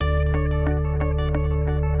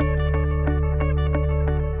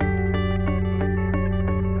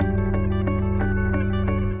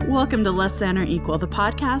Welcome to Less Than or Equal, the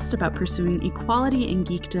podcast about pursuing equality in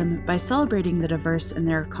geekdom by celebrating the diverse and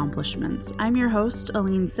their accomplishments. I'm your host,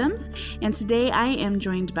 Aline Sims, and today I am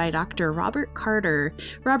joined by Dr. Robert Carter.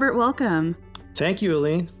 Robert, welcome. Thank you,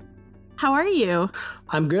 Aline. How are you?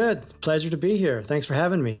 I'm good. Pleasure to be here. Thanks for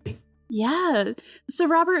having me. Yeah. So,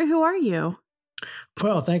 Robert, who are you?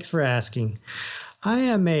 Well, thanks for asking. I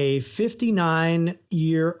am a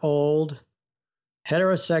 59-year-old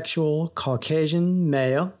heterosexual Caucasian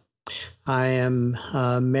male. I am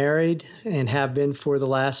married and have been for the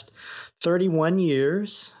last 31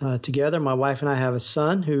 years. Together, my wife and I have a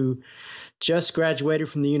son who just graduated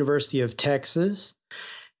from the University of Texas.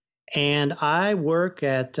 And I work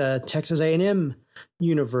at Texas A&M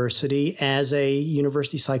University as a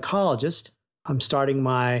university psychologist. I'm starting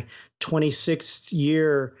my 26th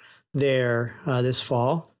year there this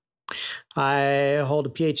fall. I hold a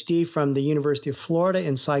PhD from the University of Florida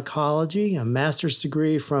in psychology, a master's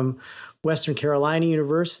degree from Western Carolina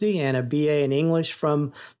University, and a BA in English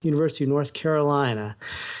from the University of North Carolina.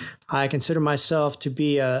 I consider myself to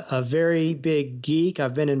be a very big geek.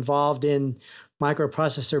 I've been involved in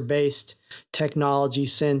microprocessor-based technology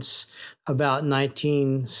since about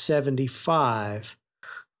 1975.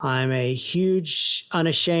 I'm a huge,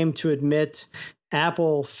 unashamed to admit,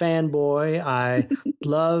 Apple fanboy. I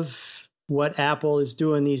love what Apple is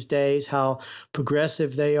doing these days, how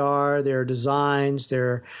progressive they are, their designs,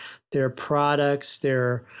 their products,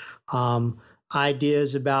 their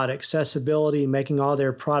ideas about accessibility, making all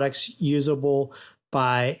their products usable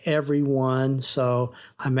by everyone. So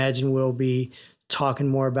I imagine we'll be talking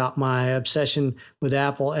more about my obsession with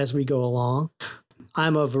Apple as we go along.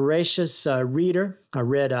 I'm a voracious reader. I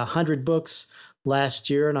read 100 books last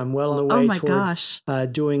year, and I'm well on the way toward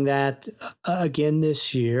doing that again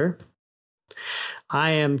this year.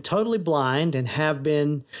 I am totally blind and have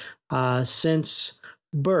been since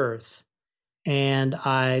birth, and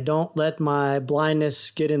I don't let my blindness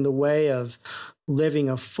get in the way of living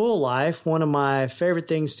a full life. One of my favorite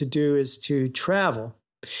things to do is to travel,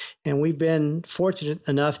 and we've been fortunate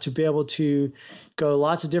enough to be able to go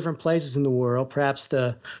lots of different places in the world. Perhaps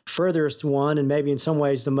the furthest one, and maybe in some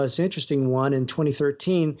ways the most interesting one, in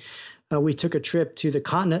 2013, we took a trip to the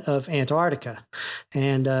continent of Antarctica.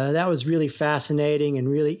 And that was really fascinating and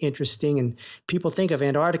really interesting. And people think of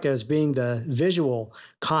Antarctica as being the visual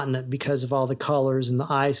continent because of all the colors and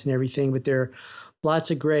the ice and everything. But there are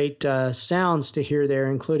lots of great sounds to hear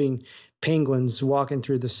there, including penguins walking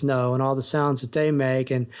through the snow and all the sounds that they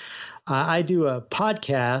make. And I do a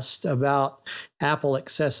podcast about Apple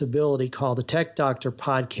accessibility called the Tech Doctor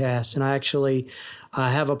Podcast. And I actually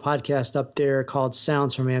have a podcast up there called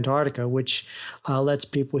Sounds from Antarctica, which lets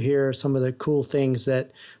people hear some of the cool things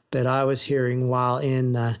that I was hearing while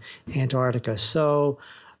in Antarctica. So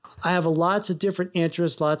I have lots of different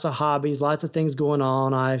interests, lots of hobbies, lots of things going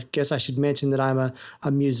on. I guess I should mention that I'm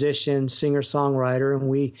a musician, singer-songwriter, and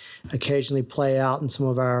we occasionally play out in some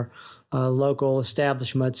of our local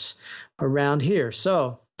establishments around here.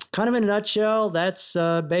 So kind of in a nutshell, that's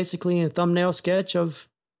basically a thumbnail sketch of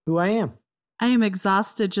who I am. I am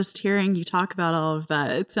exhausted just hearing you talk about all of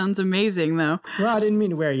that. It sounds amazing, though. Well, I didn't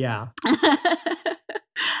mean to wear you out.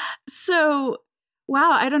 So,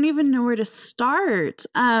 wow, I don't even know where to start.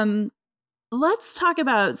 Let's talk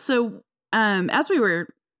about, as we were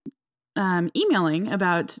emailing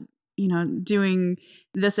about, doing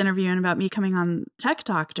this interview and about me coming on Tech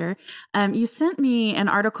Doctor, you sent me an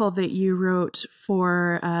article that you wrote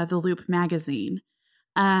for The Loop magazine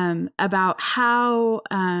about how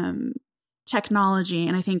technology,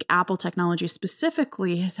 and I think Apple technology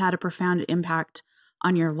specifically, has had a profound impact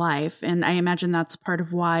on your life. And I imagine that's part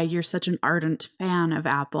of why you're such an ardent fan of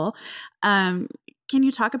Apple. Can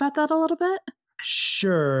you talk about that a little bit?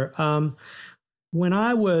 Sure. When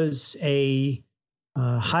I was a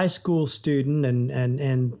high school student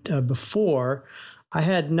and before, I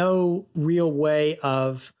had no real way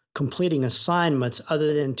of completing assignments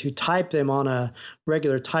other than to type them on a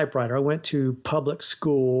regular typewriter. I went to public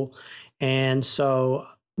school, and so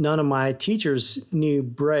none of my teachers knew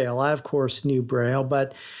Braille. I, of course, knew Braille,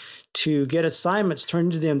 but to get assignments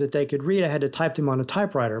turned to them that they could read, I had to type them on a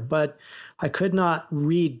typewriter. But I could not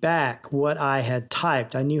read back what I had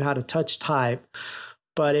typed. I knew how to touch type,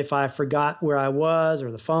 but if I forgot where I was,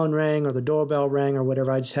 or the phone rang, or the doorbell rang, or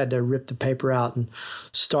whatever, I just had to rip the paper out and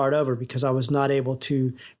start over because I was not able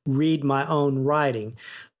to read my own writing.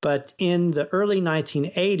 But in the early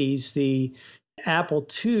 1980s, the Apple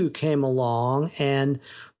II came along, and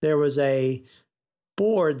there was a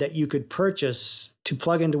board that you could purchase to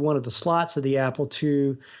plug into one of the slots of the Apple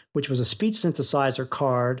II, which was a speech synthesizer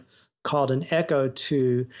card called an Echo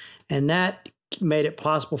 2, and that made it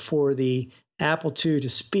possible for the Apple II to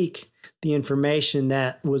speak the information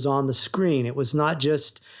that was on the screen. It was not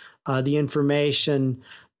just the information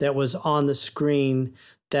that was on the screen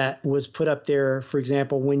that was put up there, for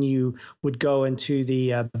example, when you would go into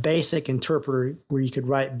the BASIC interpreter where you could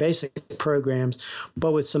write basic programs,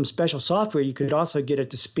 but with some special software, you could also get it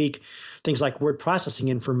to speak things like word processing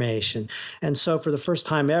information. And so for the first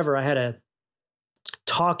time ever, I had a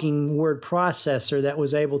talking word processor that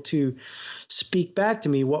was able to speak back to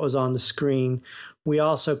me what was on the screen. We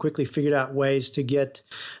also quickly figured out ways to get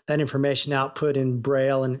that information output in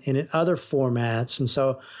Braille and in other formats. And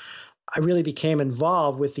so I really became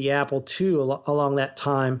involved with the Apple II along that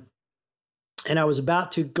time. And I was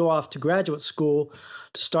about to go off to graduate school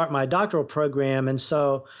to start my doctoral program. And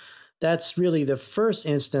so that's really the first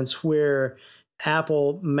instance where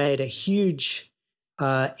Apple made a huge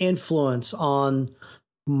influence on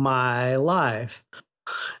my life.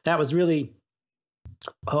 That was really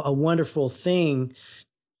a wonderful thing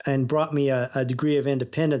and brought me a degree of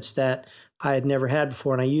independence that I had never had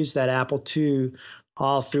before. And I used that Apple II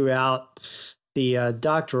all throughout the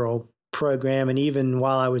doctoral program. And even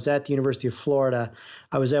while I was at the University of Florida,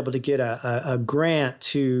 I was able to get a grant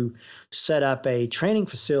to set up a training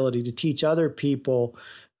facility to teach other people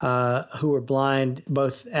who were blind,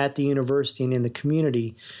 both at the university and in the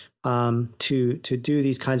community, to do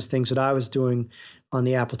these kinds of things that I was doing on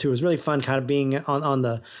the Apple II. It was really fun kind of being on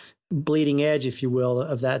the bleeding edge, if you will,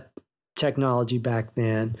 of that technology back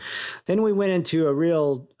then. Then we went into a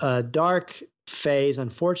real dark phase,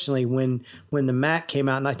 unfortunately, when the Mac came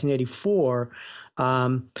out in 1984.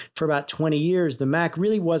 For about 20 years, the Mac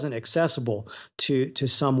really wasn't accessible to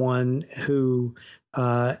someone who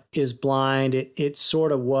is blind. It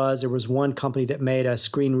sort of was. There was one company that made a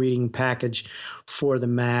screen reading package for the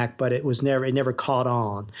Mac, but it never caught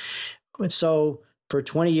on. And so for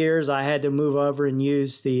 20 years, I had to move over and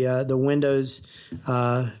use the Windows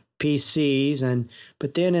PCs,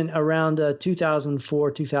 but then in around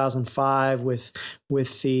 2004, 2005, with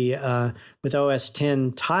OS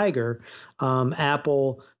 10 Tiger,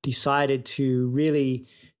 Apple decided to really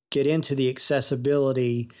get into the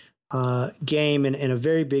accessibility game in a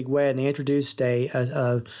very big way, and they introduced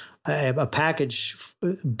a package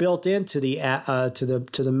built into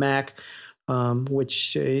the Mac,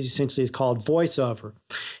 which essentially is called VoiceOver.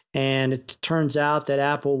 And it turns out that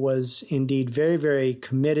Apple was indeed very, very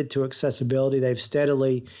committed to accessibility. They've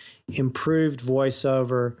steadily improved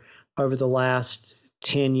VoiceOver over the last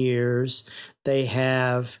 10 years. They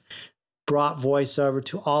have brought VoiceOver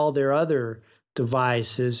to all their other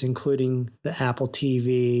devices, including the Apple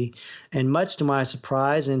TV. And much to my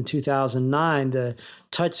surprise, in 2009, the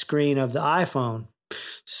touchscreen of the iPhone.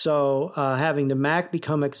 So having the Mac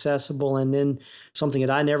become accessible, and then something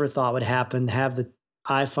that I never thought would happen, have the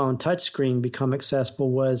iPhone touchscreen become accessible,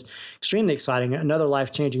 was extremely exciting. Another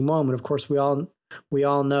life-changing moment. Of course, we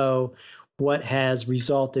all know what has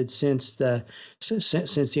resulted since the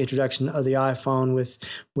introduction of the iPhone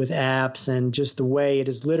with apps, and just the way it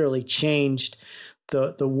has literally changed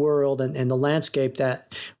the world and the landscape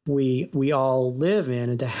that we all live in.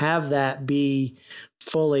 And to have that be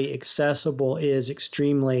fully accessible is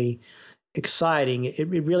extremely exciting. It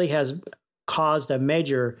really has caused a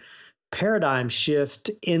major paradigm shift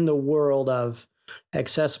in the world of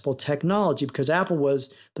accessible technology, because Apple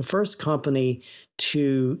was the first company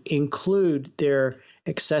to include their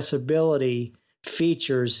accessibility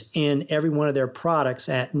features in every one of their products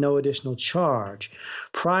at no additional charge.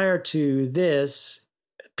 Prior to this,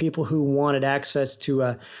 people who wanted access to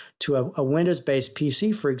a Windows-based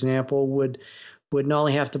PC, for example, would not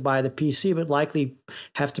only have to buy the PC, but likely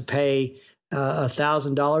have to pay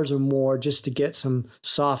 $1,000 or more just to get some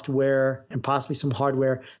software and possibly some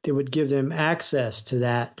hardware that would give them access to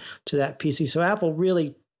that PC. So Apple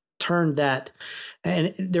really turned that,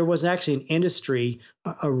 and there was actually an industry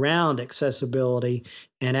around accessibility,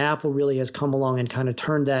 and Apple really has come along and kind of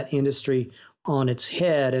turned that industry on its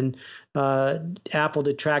head. And Apple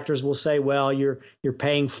detractors will say, well, you're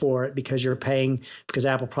paying for it because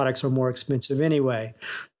Apple products are more expensive anyway.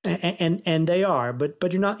 And they are,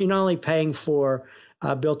 but you're not only paying for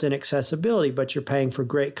built-in accessibility, but you're paying for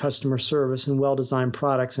great customer service and well-designed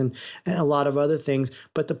products and a lot of other things.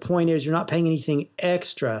 But the point is, you're not paying anything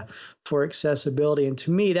extra for accessibility. And to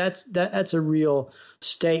me, that's a real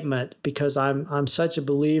statement, because I'm such a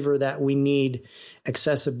believer that we need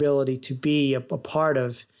accessibility to be a part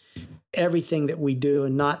of everything that we do,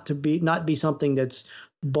 and not be something that's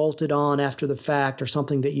bolted on after the fact or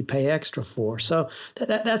something that you pay extra for. So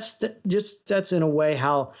that's in a way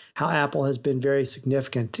how Apple has been very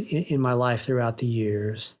significant in my life throughout the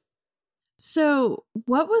years. So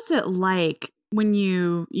what was it like when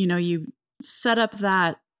you set up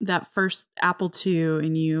that first Apple II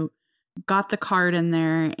and you got the card in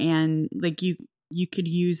there and like you could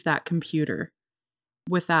use that computer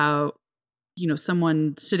without,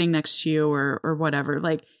 someone sitting next to you or whatever.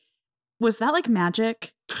 Like, was that like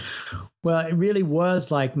magic? Well, it really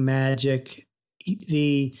was like magic.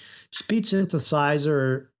 The speech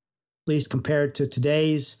synthesizer, at least compared to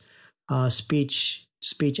today's speech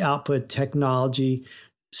output technology,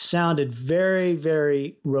 sounded very,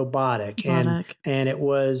 very robotic. And it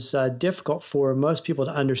was difficult for most people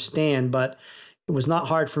to understand, but it was not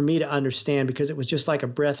hard for me to understand because it was just like a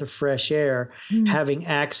breath of fresh air having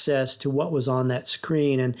access to what was on that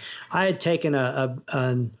screen. And I had taken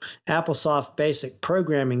an AppleSoft basic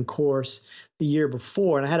programming course the year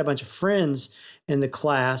before, and I had a bunch of friends in the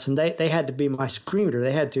class, and they had to be my screen reader.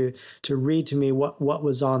 They had to read to me what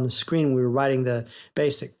was on the screen. We were writing the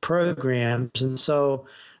basic programs. And so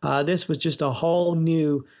this was just a whole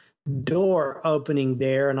new door opening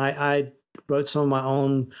there. And I wrote some of my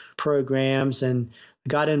own programs and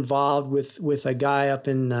got involved with a guy up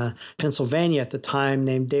in Pennsylvania at the time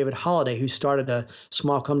named David Holliday, who started a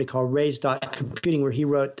small company called Raise Computing, where he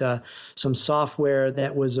wrote some software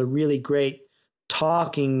that was a really great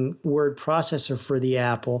talking word processor for the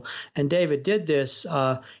Apple. And David did this.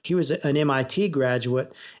 He was an MIT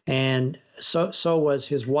graduate, and so was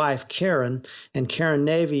his wife, Karen. And Karen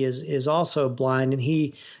Navy is also blind, and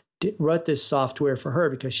he wrote this software for her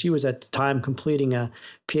because she was at the time completing a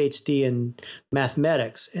PhD in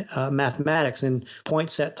mathematics and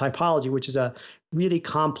point set typology, which is a really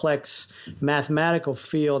complex mathematical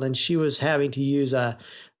field. And she was having to use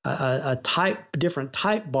different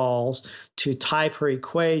type balls to type her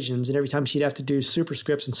equations, and every time she'd have to do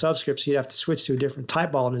superscripts and subscripts, she'd have to switch to a different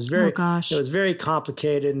type ball, and it was very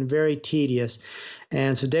complicated and very tedious.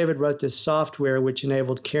 And so David wrote this software which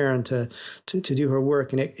enabled Karen to do her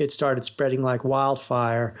work, and it started spreading like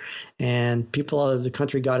wildfire, and people all over the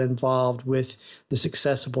country got involved with this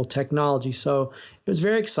accessible technology. So it was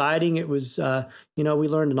very exciting. It was we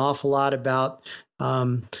learned an awful lot about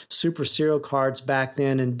super serial cards back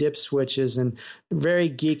then and dip switches and very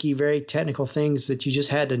geeky, very technical things that you just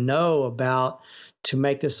had to know about to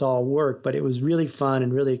make this all work. But it was really fun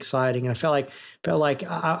and really exciting. And I felt like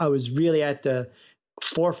I was really at the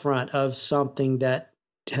forefront of something that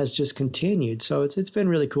has just continued. So it's been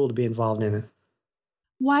really cool to be involved in it.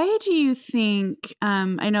 Why do you think,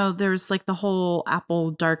 I know there's like the whole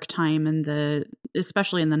Apple dark time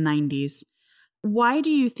especially in the 90s. Why do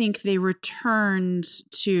you think they returned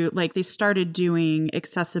to, like, they started doing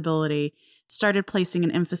accessibility, started placing an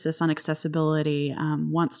emphasis on accessibility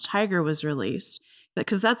once Tiger was released?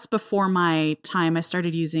 Because that's before my time. I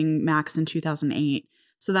started using Macs in 2008.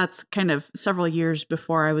 So that's kind of several years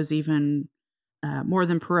before I was even more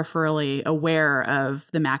than peripherally aware of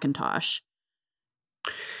the Macintosh.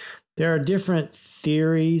 There are different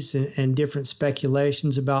theories and different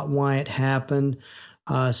speculations about why it happened.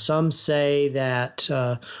 Some say that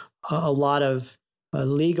a lot of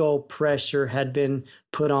legal pressure had been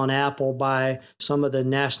put on Apple by some of the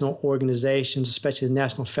national organizations, especially the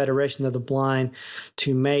National Federation of the Blind,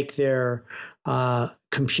 to make their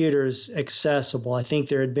computers accessible. I think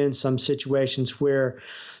there had been some situations where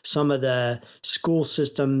some of the school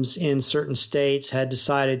systems in certain states had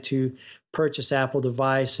decided to purchase Apple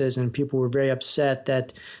devices, and people were very upset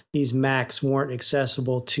that these Macs weren't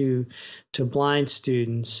accessible to blind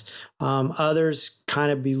students. Others kind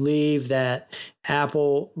of believe that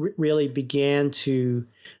Apple really began to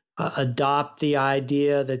adopt the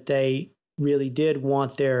idea that they really did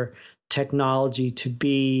want their technology to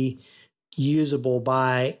be usable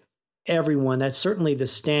by everyone. That's certainly the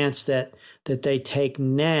stance that they take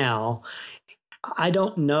now. I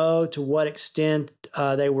don't know to what extent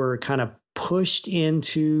they were kind of pushed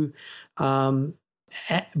into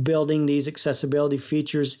building these accessibility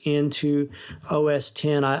features into OS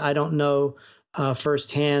X. I don't know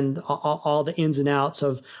firsthand all the ins and outs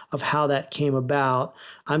of how that came about.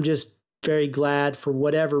 I'm just very glad for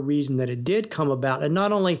whatever reason that it did come about. And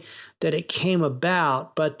not only that it came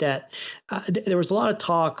about, but that there was a lot of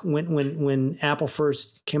talk when Apple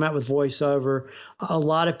first came out with VoiceOver. A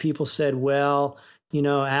lot of people said, well,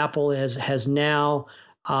 Apple has now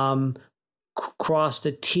crossed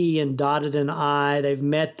a T and dotted an I. They've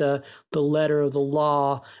met the letter of the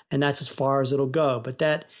law, and that's as far as it'll go. But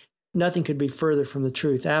that nothing could be further from the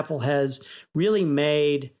truth. Apple has really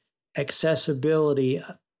made accessibility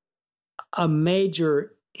a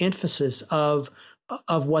major emphasis of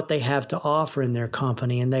what they have to offer in their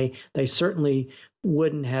company, and they certainly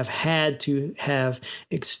wouldn't have had to have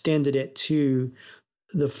extended it to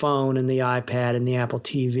the phone and the iPad and the Apple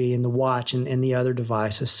TV and the watch and the other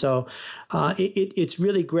devices. So it's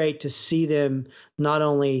really great to see them not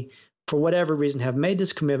only for whatever reason have made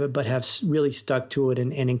this commitment, but have really stuck to it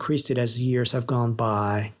and increased it as the years have gone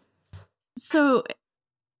by. So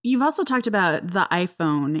you've also talked about the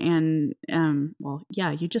iPhone and, well,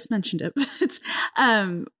 yeah, you just mentioned it, but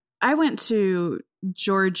I went to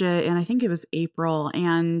Georgia and I think it was April,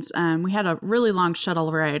 and we had a really long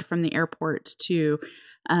shuttle ride from the airport to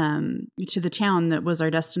the town that was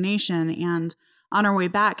our destination. And on our way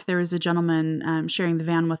back, there was a gentleman sharing the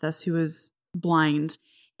van with us who was blind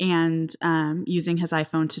and using his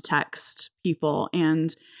iPhone to text people.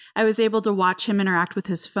 And I was able to watch him interact with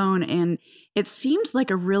his phone, and it seemed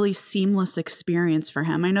like a really seamless experience for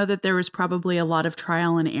him. I know that there was probably a lot of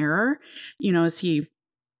trial and error, as he,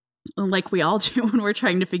 like we all do when we're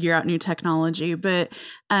trying to figure out new technology. But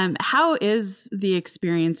how is the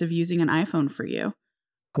experience of using an iPhone for you?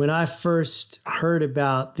 When I first heard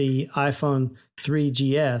about the iPhone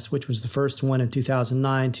 3GS, which was the first one in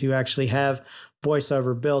 2009 to actually have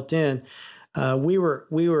VoiceOver built in, we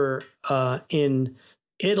were in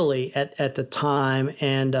Italy at the time,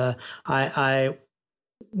 and I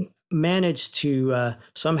managed to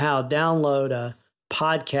somehow download a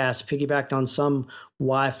podcast, piggybacked on some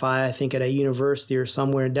Wi-Fi, I think at a university or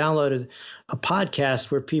somewhere, and downloaded a podcast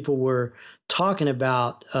where people were talking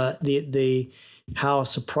about the how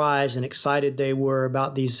surprised and excited they were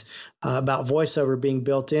about these about VoiceOver being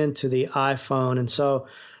built into the iPhone. And so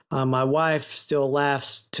my wife still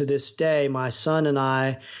laughs to this day. My son and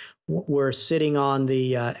I were sitting on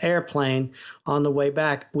the airplane on the way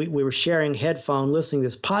back. We were sharing headphones, listening to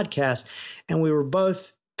this podcast, and we were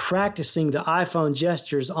both practicing the iPhone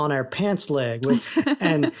gestures on our pants leg.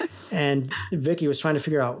 And Vicky was trying to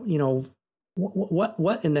figure out,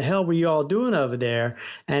 what in the hell were you all doing over there?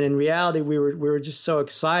 And in reality, we were just so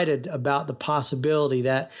excited about the possibility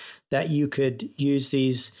that you could use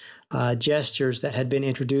these gestures that had been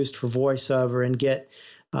introduced for VoiceOver and get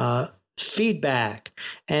feedback.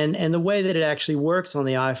 And the way that it actually works on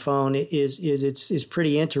the iPhone is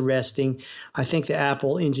pretty interesting. I think the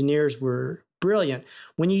Apple engineers were brilliant.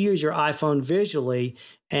 When you use your iPhone visually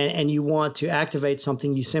and you want to activate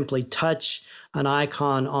something, you simply touch an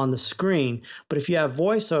icon on the screen. But if you have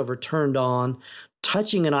VoiceOver turned on,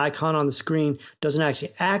 touching an icon on the screen doesn't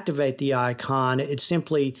actually activate the icon. It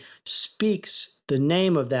simply speaks the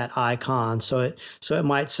name of that icon. So it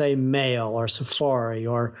might say Mail or Safari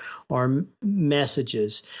or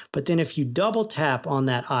Messages. But then if you double tap on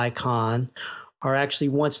that icon, or actually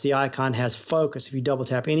once the icon has focus, if you double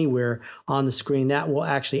tap anywhere on the screen, that will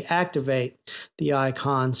actually activate the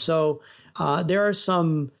icon. So there are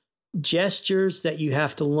some gestures that you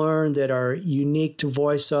have to learn that are unique to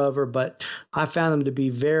VoiceOver, but I found them to be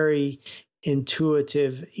very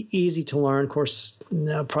intuitive, easy to learn. Of course,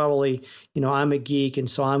 probably, I'm a geek, and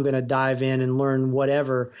so I'm going to dive in and learn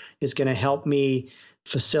whatever is going to help me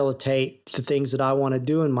facilitate the things that I want to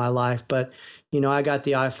do in my life. But I got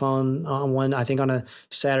the iPhone on a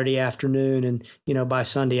Saturday afternoon, and by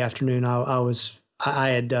Sunday afternoon, I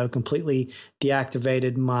had completely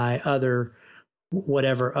deactivated my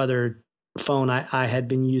whatever other phone I had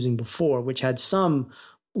been using before, which had some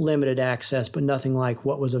limited access, but nothing like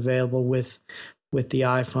what was available with the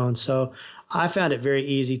iPhone. So I found it very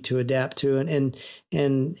easy to adapt to,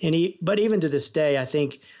 but even to this day, I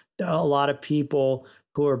think a lot of people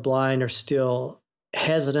who are blind are still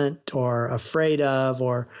hesitant or afraid of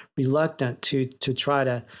or reluctant to try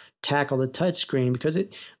to tackle the touchscreen, because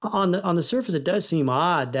on the surface it does seem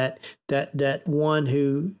odd that one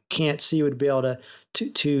who can't see would be able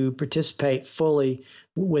to participate fully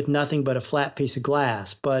with nothing but a flat piece of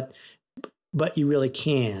glass, but you really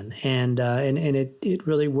can, and it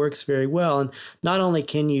really works very well. And not only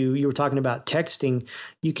can you were talking about texting,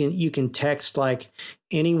 you can text like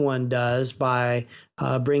anyone does by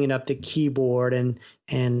bringing up the keyboard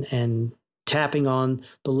and tapping on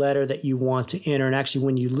the letter that you want to enter. And actually,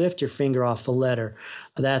 when you lift your finger off the letter,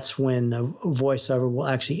 that's when VoiceOver will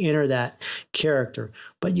actually enter that character.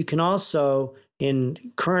 But you can also,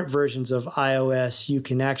 in current versions of iOS, you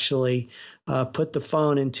can actually put the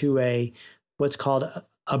phone into what's called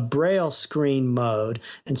a Braille screen mode.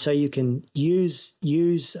 And so you can use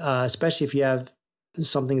especially if you have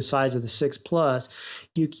something the size of the 6 Plus,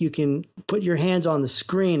 you can put your hands on the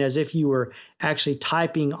screen as if you were actually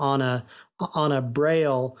typing on a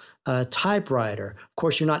Braille typewriter. Of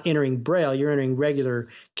course, you're not entering Braille; you're entering regular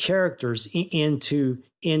characters into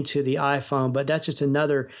the iPhone. But that's just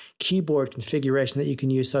another keyboard configuration that you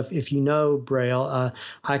can use. So if you know Braille,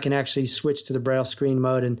 I can actually switch to the Braille screen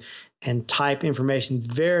mode and type information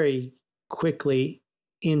very quickly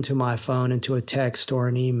into my phone, into a text or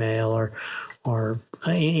an email or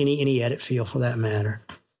any edit field for that matter.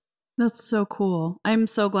 That's so cool. I'm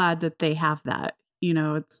so glad that they have that.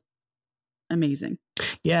 It's amazing.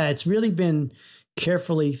 Yeah, it's really been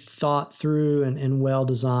carefully thought through and well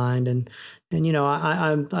designed. And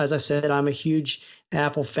I'm, as I said, I'm a huge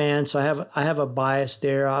Apple fan, so I have a bias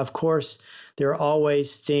there. Of course, there are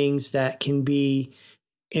always things that can be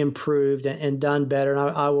improved and done better,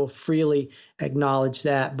 and I will freely acknowledge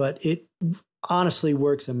that. But it honestly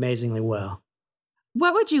works amazingly well.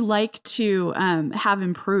 What would you like to have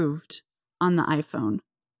improved on the iPhone?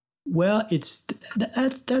 Well,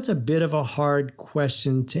 that's a bit of a hard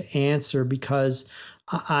question to answer because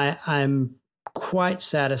I'm quite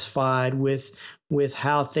satisfied with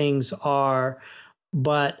how things are,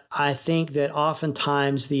 but I think that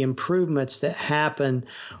oftentimes the improvements that happen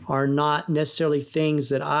are not necessarily things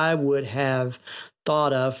that I would have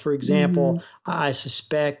thought of. For example, I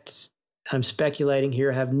suspect, I'm speculating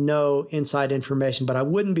here, have no inside information, but I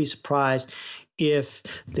wouldn't be surprised if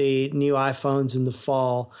the new iPhones in the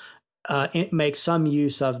fall it makes some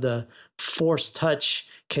use of the Force Touch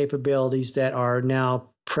capabilities that are now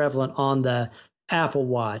prevalent on the Apple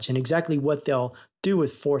Watch. And exactly what they'll do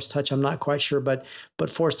with Force Touch, I'm not quite sure, but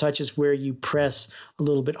Force Touch is where you press a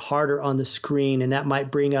little bit harder on the screen, and that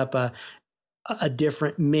might bring up a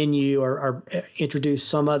different menu or introduce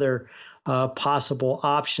some other possible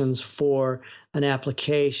options for an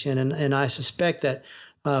application. And I suspect that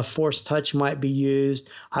Force Touch might be used.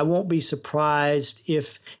 I won't be surprised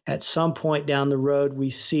if at some point down the road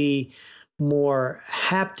we see more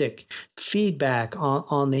haptic feedback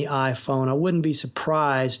on the iPhone. I wouldn't be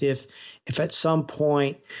surprised if at some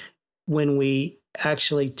point when we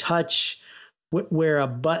actually touch where a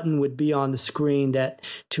button would be on the screen, that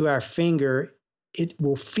to our finger it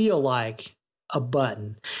will feel like a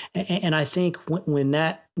button. And I think when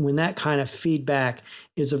that kind of feedback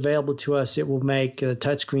is available to us, it will make the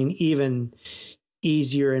touchscreen even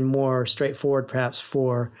easier and more straightforward, perhaps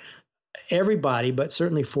for everybody, but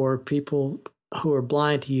certainly for people who are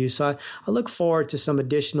blind to use. So I look forward to some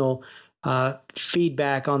additional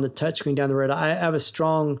feedback on the touchscreen down the road. I have a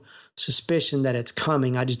strong suspicion that it's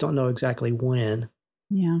coming. I just don't know exactly when.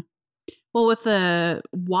 Yeah. Well, with the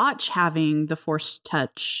watch having the Force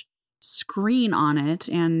Touch screen on it,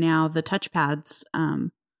 and now the touchpads,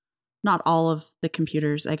 not all of the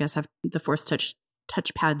computers, I guess, have the Force Touch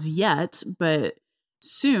touchpads yet, but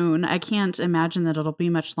soon. I can't imagine that it'll be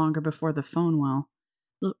much longer before the phone will.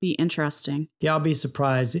 It'll be interesting. Yeah, I'll be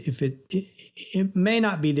surprised if it may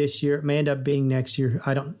not be this year. It may end up being next year.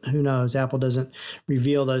 Who knows? Apple doesn't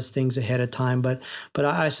reveal those things ahead of time, but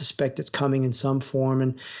I suspect it's coming in some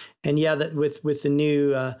form. And yeah, that with the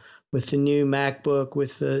new MacBook,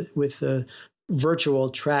 with the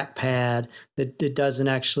virtual trackpad that doesn't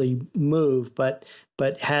actually move, but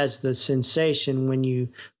has the sensation when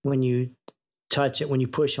you touch it, when you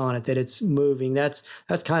push on it, that it's moving. That's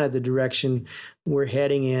kind of the direction we're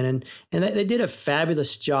heading in. And they did a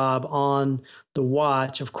fabulous job on the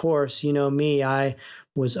watch. Of course, you know me, I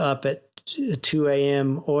was up at 2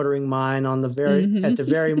 a.m. ordering mine on the at the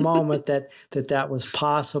very moment that was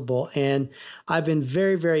possible. And I've been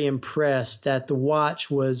very, very impressed that the watch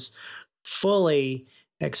was fully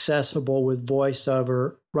accessible with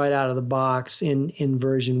VoiceOver right out of the box in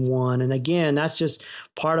version 1. And again, that's just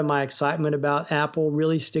part of my excitement about Apple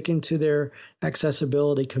really sticking to their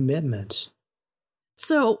accessibility commitments.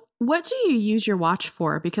 So what do you use your watch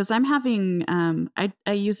for? Because I'm having,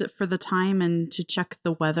 I use it for the time and to check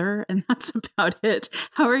the weather, and that's about it.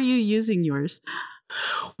 How are you using yours?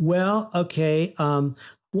 Well, okay.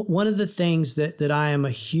 One of the things that I am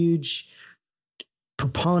a huge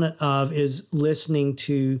proponent of is listening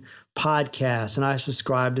to podcasts, and I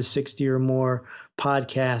subscribe to 60 or more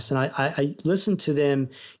podcasts, and I listen to them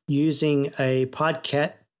using a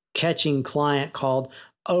podcast catching client called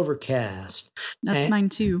Overcast. That's mine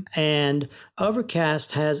too. And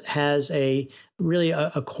Overcast has a really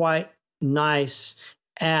a quite nice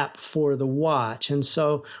app for the watch. And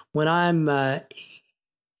so when I'm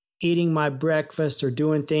eating my breakfast or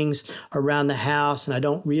doing things around the house and I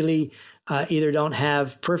don't really either don't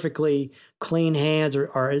have perfectly clean hands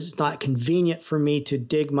or it's not convenient for me to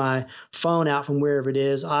dig my phone out from wherever it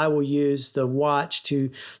is, I will use the watch to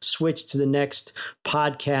switch to the next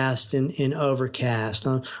podcast in Overcast.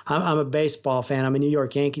 I'm a baseball fan. I'm a New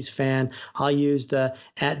York Yankees fan. I'll use the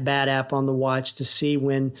At Bat app on the watch to see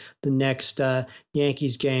when the next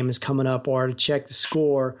Yankees game is coming up, or to check the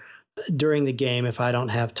score during the game if I don't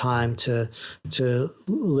have time to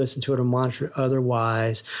listen to it or monitor it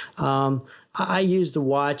otherwise. I use the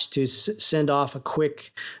watch to send off a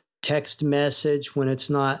quick text message when it's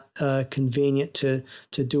not convenient to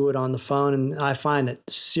do it on the phone. And I find that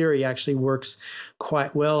Siri actually works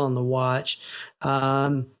quite well on the watch.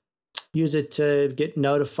 Use it to get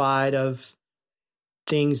notified of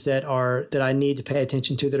things that I need to pay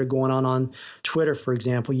attention to that are going on Twitter, for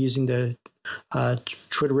example, using the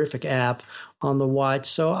Twitterific app on the watch.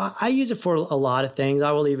 So I use it for a lot of things.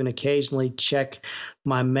 I will even occasionally check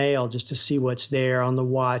my mail just to see what's there on the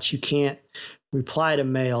watch. You can't reply to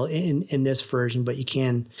mail in this version, but you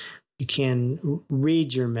can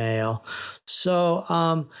read your mail. So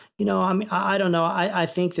I mean, I don't know. I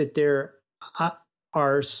think that there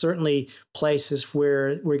are certainly places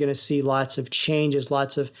where we're going to see lots of changes,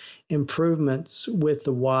 lots of improvements with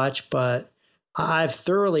the watch, but I've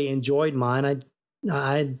thoroughly enjoyed mine.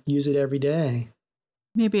 I use it every day.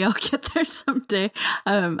 Maybe I'll get there someday.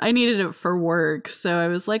 I needed it for work, so I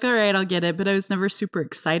was like, all right, I'll get it, but I was never super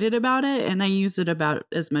excited about it, and I use it about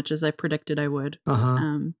as much as I predicted I would.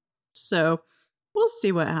 So we'll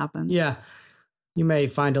see what happens. Yeah. You may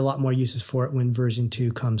find a lot more uses for it when version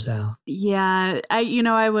 2 comes out. Yeah.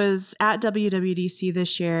 I was at WWDC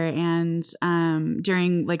this year, and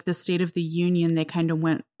during like the State of the Union, they kind of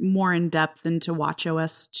went more in depth into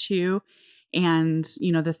watchOS 2 and,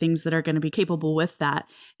 the things that are going to be capable with that.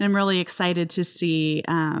 And I'm really excited to see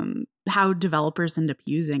how developers end up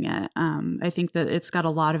using it. I think that it's got a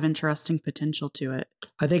lot of interesting potential to it.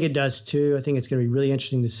 I think it does too. I think it's going to be really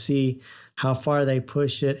interesting to see how far they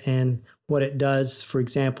push it and what it does, for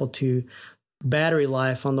example, to battery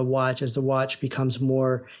life on the watch as the watch becomes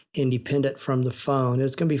more independent from the phone.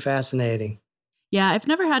 It's going to be fascinating. Yeah, I've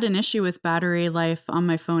never had an issue with battery life on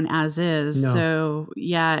my phone as is. No. So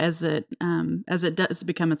yeah, as it does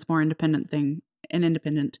become its more independent thing, an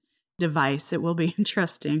independent device, it will be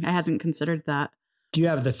interesting. I hadn't considered that. Do you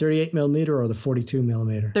have the 38 millimeter or the 42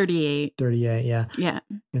 millimeter? 38. 38, yeah. Yeah.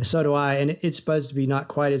 So do I. And it's supposed to be not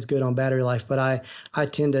quite as good on battery life, but I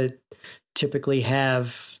tend to typically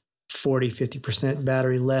have 40-50%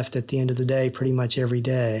 battery left at the end of the day pretty much every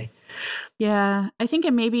day. Yeah, I think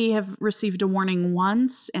I maybe have received a warning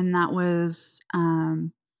once, and that was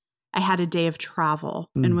I had a day of travel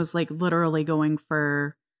and was like literally going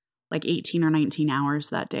for like 18 or 19 hours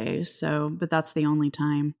that day. So, but that's the only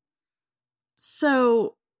time.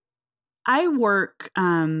 So I work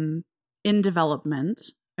in development.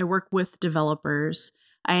 I work with developers.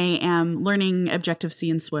 I am learning Objective-C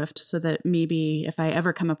and Swift so that maybe if I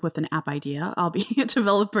ever come up with an app idea, I'll be a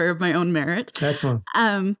developer of my own merit. Excellent.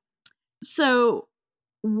 So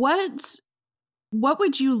what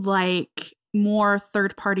would you like more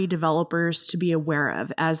third-party developers to be aware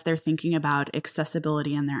of as they're thinking about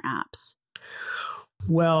accessibility in their apps?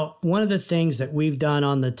 Well, one of the things that we've done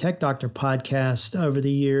on the Tech Doctor podcast over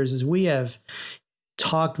the years is we have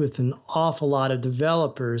talked with an awful lot of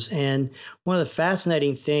developers. And one of the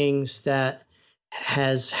fascinating things that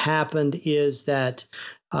has happened is that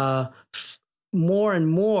more and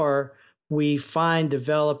more we find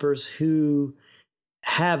developers who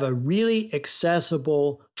have a really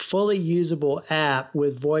accessible, fully usable app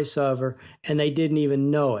with VoiceOver, and they didn't even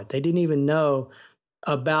know it. They didn't even know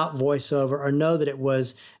about VoiceOver or know that it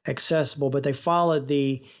was accessible, but they followed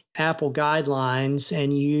the Apple guidelines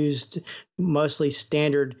and used mostly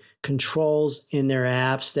standard controls in their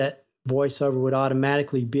apps that VoiceOver would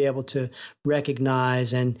automatically be able to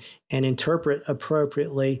recognize and interpret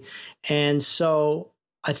appropriately. And so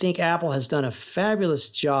I think Apple has done a fabulous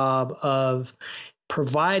job of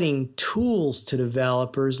providing tools to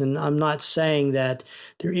developers. And I'm not saying that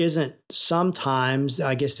there isn't sometimes,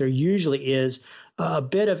 I guess there usually is, a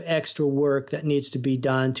bit of extra work that needs to be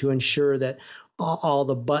done to ensure that all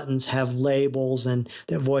the buttons have labels and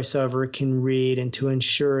that VoiceOver can read, and to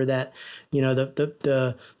ensure that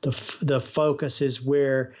the focus is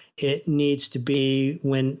where it needs to be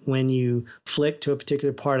when you flick to a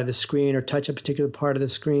particular part of the screen or touch a particular part of the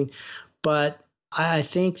screen. But I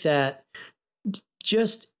think that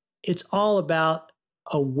just it's all about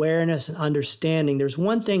awareness and understanding. There's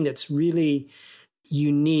one thing that's really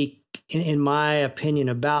unique, in my opinion,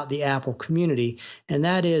 about the Apple community, and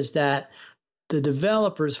that is that the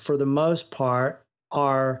developers, for the most part,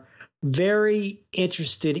 are very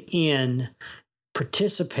interested in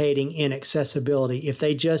participating in accessibility if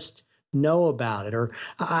they just know about it. Or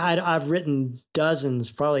I've written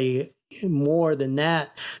dozens, probably more than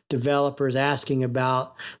that, developers asking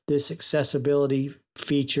about this accessibility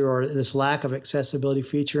feature or this lack of accessibility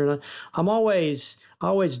feature. And I'm always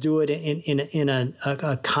do it in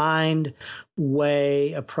a kind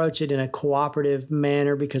way, approach it in a cooperative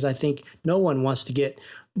manner, because I think no one wants to get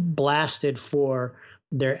blasted for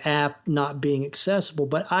their app not being accessible.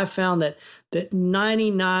 But I found that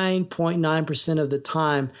 99.9% of the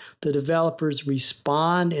time, the developers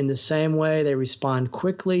respond in the same way. They respond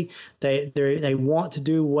quickly. They want to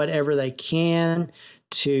do whatever they can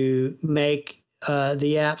to make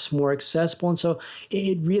the apps more accessible. And so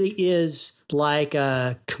it really is like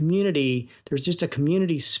a community. There's just a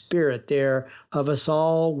community spirit there of us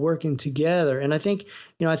all working together. And I think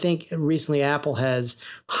recently Apple has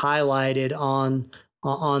highlighted on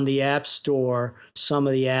the App Store some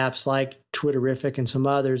of the apps like Twitterrific and some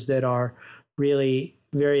others that are really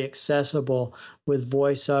very accessible with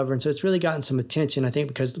VoiceOver. And so it's really gotten some attention, I think,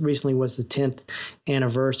 because recently was the 10th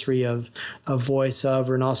anniversary of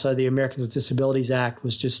VoiceOver, and also the Americans with Disabilities Act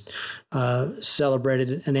was just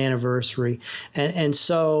celebrated an anniversary. And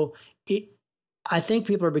so I think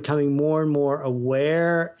people are becoming more and more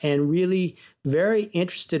aware and really very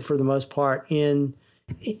interested, for the most part, in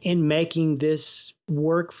making this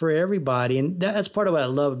work for everybody. And that's part of what I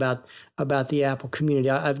love about the Apple community.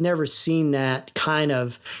 I've never seen that kind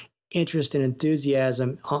of interest and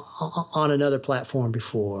enthusiasm on another platform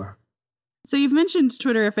before. So you've mentioned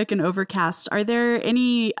Twitterrific and Overcast. Are there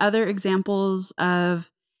any other examples of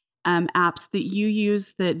apps that you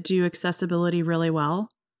use that do accessibility really well?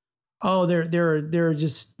 Oh, there are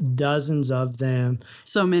just dozens of them.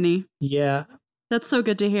 So many. Yeah. That's so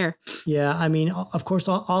good to hear. Yeah. I mean, of course,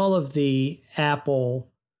 all of the Apple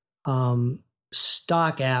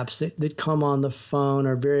stock apps that come on the phone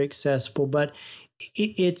are very accessible, but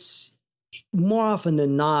it's more often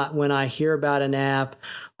than not, when I hear about an app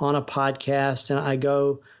on a podcast and I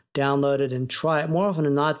go download it and try it, more often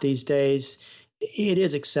than not these days, it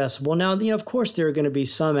is accessible. Now, of course, there are going to be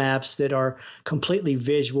some apps that are completely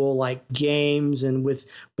visual, like games and with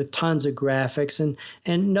tons of graphics,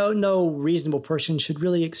 and no reasonable person should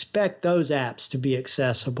really expect those apps to be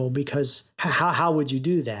accessible, because how would you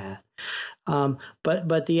do that?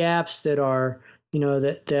 But the apps that are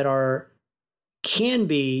can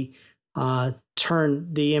be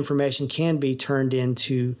turned, the information can be turned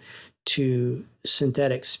into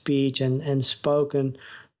synthetic speech and spoken.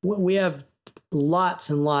 We have lots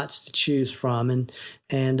and lots to choose from,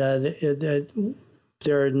 and there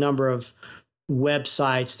are a number of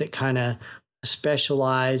websites that kind of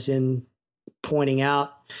specialize in pointing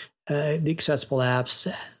out the accessible apps,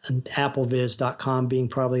 and appleviz.com being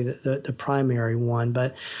probably the primary one.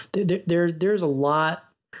 But there's a lot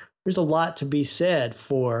to be said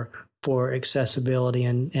for accessibility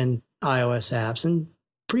and iOS apps, and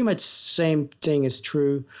pretty much same thing is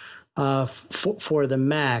true for the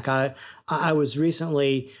Mac. I was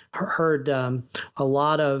recently heard a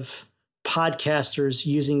lot of podcasters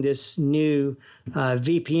using this new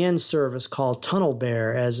VPN service called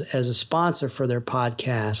TunnelBear as a sponsor for their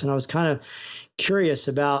podcast, and I was kind of curious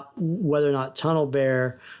about whether or not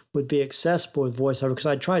TunnelBear would be accessible with VoiceOver, because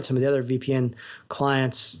I tried some of the other VPN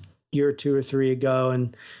clients a year or two or three ago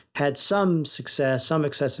and had some success, some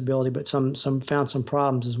accessibility, but some found some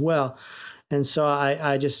problems as well. And so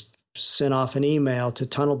I just sent off an email to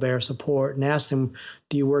TunnelBear support and asked them,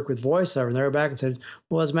 do you work with VoiceOver? And they were back and said,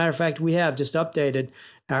 well, as a matter of fact, we have just updated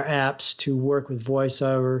our apps to work with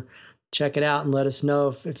VoiceOver. Check it out and let us know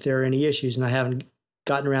if there are any issues. And I haven't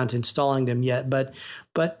gotten around to installing them yet. But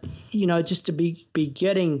just to be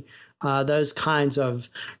getting those kinds of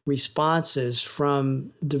responses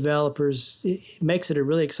from developers, it makes it a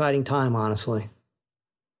really exciting time, honestly.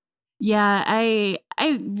 Yeah, I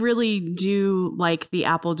really do like the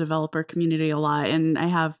Apple developer community a lot. And I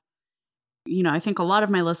have, I think a lot of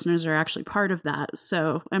my listeners are actually part of that.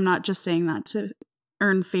 So I'm not just saying that to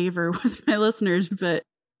earn favor with my listeners, but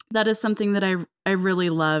that is something that I really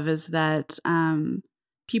love, is that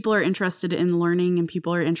people are interested in learning and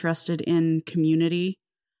people are interested in community.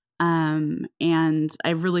 And I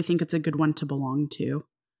really think it's a good one to belong to.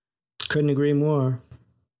 Couldn't agree more.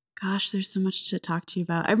 Gosh, there's so much to talk to you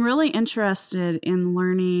about. I'm really interested in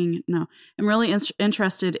learning. No, I'm really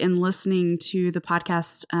interested in listening to the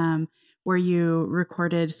podcast where you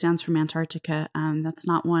recorded Sounds from Antarctica. That's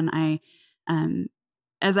not one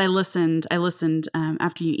as I listened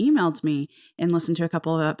after you emailed me and listened to a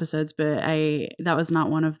couple of episodes, but that was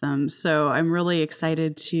not one of them. So I'm really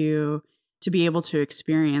excited to be able to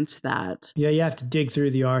experience that. Yeah, you have to dig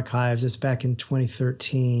through the archives. It's back in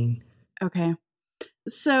 2013. Okay.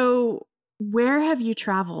 So where have you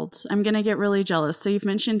traveled? I'm going to get really jealous. So you've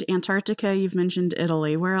mentioned Antarctica, you've mentioned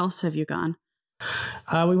Italy. Where else have you gone?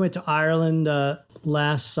 We went to Ireland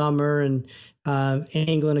last summer, and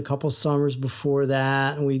England a couple summers before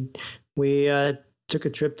that. And we took a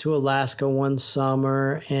trip to Alaska one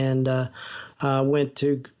summer, and went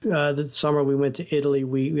to the summer. We went to Italy.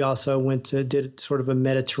 We also did sort of a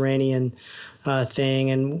Mediterranean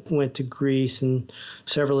thing, and went to Greece and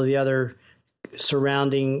several of the other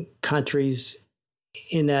surrounding countries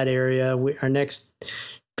in that area. Our next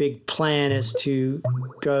big plan is to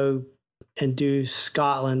go and do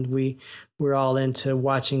Scotland. We're all into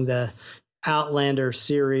watching the Outlander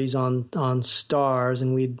series on Stars,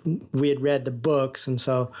 and we had read the books, and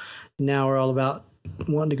so now we're all about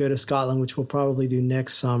wanting to go to Scotland, which we'll probably do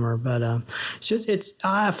next summer. But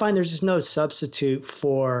I find there's just no substitute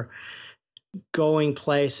for going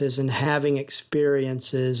places and having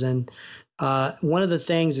experiences. And one of the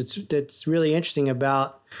things that's really interesting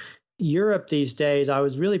about Europe these days, I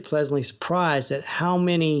was really pleasantly surprised at how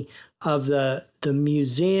many of the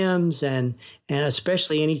museums and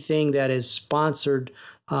especially anything that is sponsored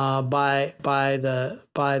by the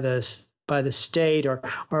state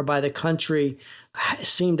or by the country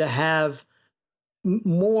seem to have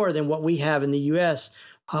more than what we have in the U.S.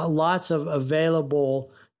 Lots of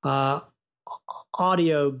available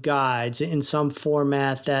audio guides in some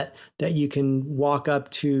format that you can walk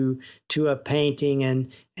up to a painting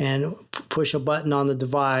and push a button on the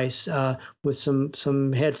device with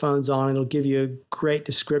some headphones on. It'll give you a great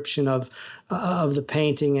description of the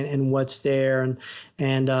painting and what's there.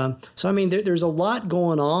 So I mean, there's a lot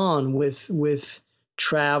going on with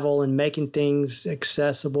travel and making things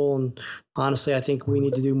accessible. And honestly, I think we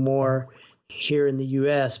need to do more here in the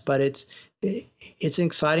U.S. But it's an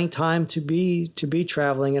exciting time to be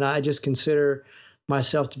traveling, and I just consider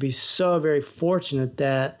myself to be so very fortunate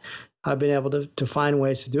that I've been able to find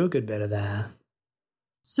ways to do a good bit of that.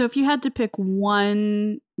 So if you had to pick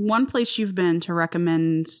one place you've been to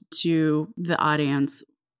recommend to the audience,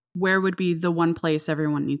 where would be the one place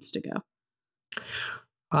everyone needs to go?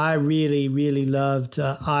 I really, really loved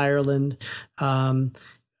Ireland.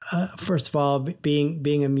 First of all,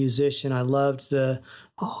 being a musician, I loved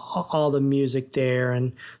all the music there,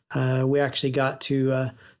 and we actually got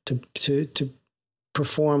to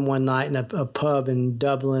perform one night in a pub in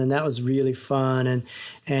Dublin, and that was really fun.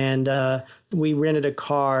 And we rented a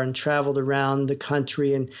car and traveled around the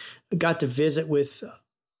country and got to visit with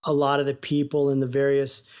a lot of the people in the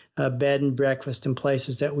various bed and breakfast and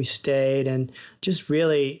places that we stayed. And just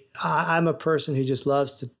really, I'm a person who just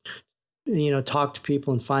loves to talk to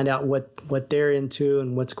people and find out what they're into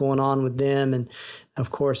and what's going on with them. And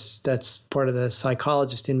of course, that's part of the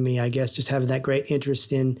psychologist in me, I guess, just having that great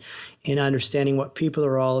interest in understanding what people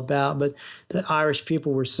are all about. But the Irish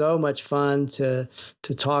people were so much fun to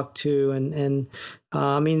talk to. And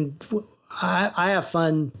I mean, I have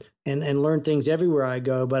fun and learn things everywhere I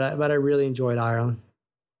go, but I really enjoyed Ireland.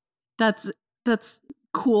 That's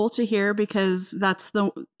cool to hear, because that's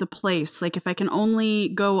the place. Like, if I can only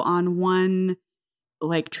go on one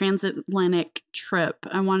transatlantic trip,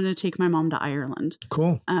 I wanted to take my mom to Ireland.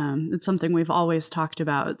 Cool. It's something we've always talked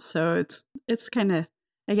about, so it's kind of,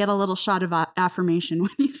 I get a little shot of affirmation when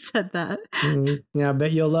you said that. Mm-hmm. Yeah, I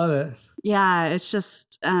bet you'll love it. Yeah, it's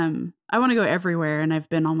just I want to go everywhere, and I've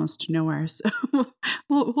been almost nowhere, so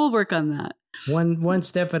we'll work on that. One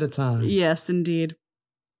step at a time. Yes, indeed.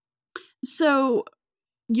 So,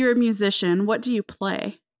 you're a musician. What do you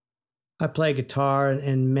play? I play guitar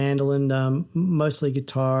and mandolin, mostly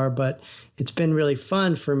guitar, but it's been really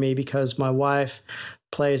fun for me because my wife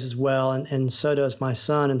plays as well, and so does my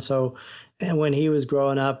son. And when he was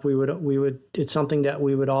growing up, we would it's something that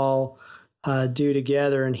we would all do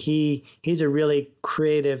together. And he's a really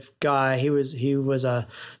creative guy. He was a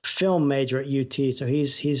film major at UT, so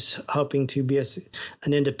he's hoping to be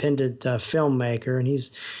an independent filmmaker. And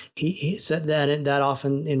he said that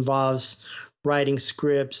often involves writing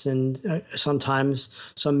scripts and sometimes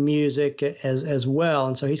some music as well.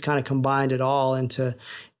 And so he's kind of combined it all into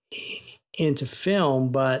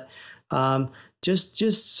film. But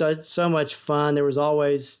just so much fun. There was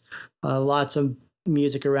always lots of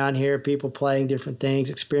music around here, people playing different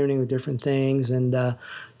things, experimenting with different things. And,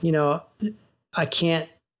 I can't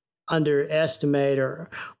underestimate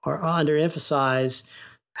or underemphasize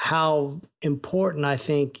how important I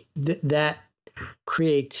think that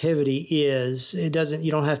creativity is. You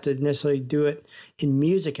don't have to necessarily do it in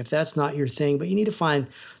music if that's not your thing, but you need to find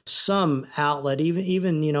some outlet,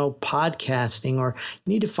 even podcasting, or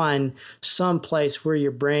you need to find some place where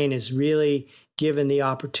your brain is really given the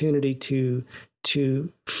opportunity to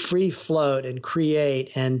free float and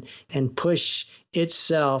create and push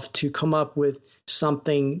itself to come up with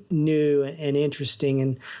something new and interesting.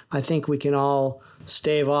 And I think we can all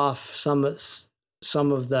stave off some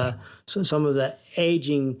of the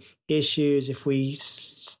aging issues if we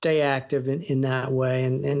stay active in that way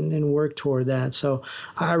and work toward that. So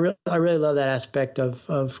I really love that aspect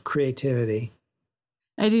of creativity.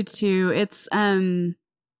 I do too. It's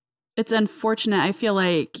unfortunate. I feel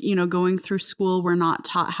like, going through school, we're not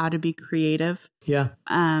taught how to be creative. Yeah.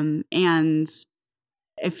 And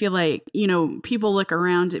I feel like, people look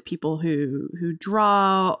around at people who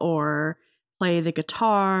draw or play the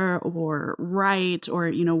guitar or write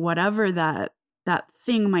or, whatever that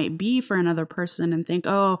thing might be for another person and think,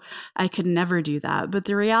 oh, I could never do that. But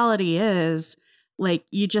the reality is, like,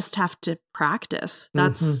 you just have to practice.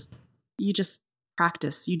 You just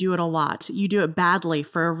practice. You do it a lot. You do it badly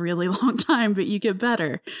for a really long time, but you get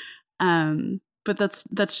better. But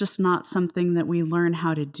that's just not something that we learn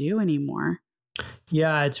how to do anymore.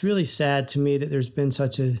 Yeah, it's really sad to me that there's been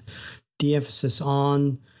such a de-emphasis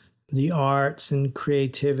on the arts and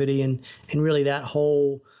creativity and really that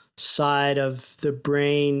whole side of the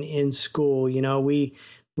brain in school. We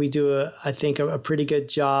do I think a pretty good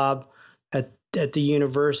job at the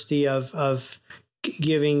university of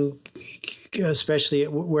giving, especially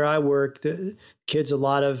where I work, the kids a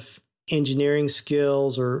lot of engineering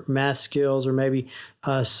skills or math skills or maybe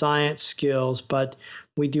science skills, but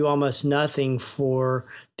we do almost nothing for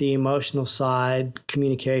the emotional side,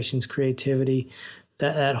 communications, creativity,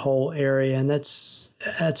 that whole area. And that's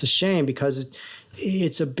a shame because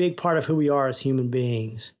it's a big part of who we are as human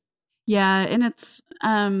beings. Yeah. And it's,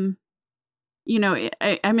 I'm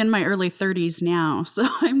in my early 30s now. So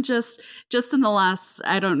I'm just in the last,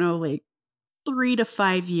 I don't know, like 3 to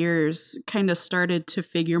 5 years kind of started to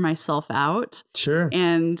figure myself out. Sure.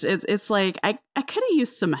 And it's like, I could have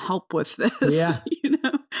used some help with this. Yeah.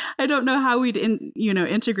 I don't know how we'd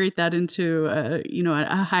integrate that into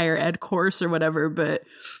a higher ed course or whatever, but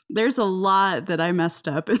there's a lot that I messed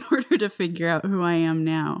up in order to figure out who I am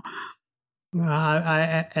now.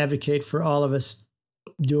 I advocate for all of us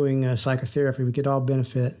doing psychotherapy. We could all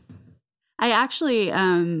benefit. I actually,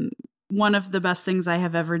 one of the best things I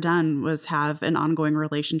have ever done was have an ongoing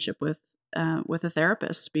relationship with a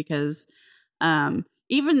therapist, because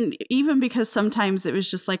even because sometimes it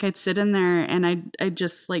was just like I'd sit in there and I'd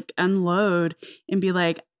just like unload and be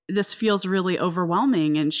like, this feels really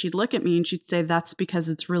overwhelming. And she'd look at me and she'd say, that's because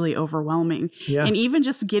it's really overwhelming. Yeah. And even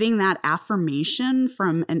just getting that affirmation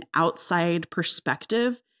from an outside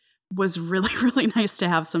perspective was really, really nice to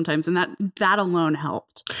have sometimes. And that alone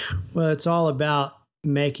helped. Well, it's all about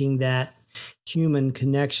making that human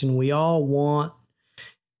connection. We all want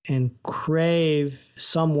and crave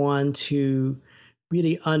someone to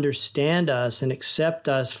really understand us and accept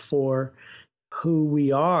us for who we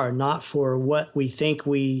are, not for what we think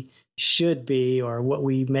we should be or what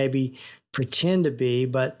we maybe pretend to be.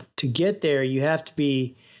 But to get there, you have to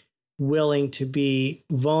be willing to be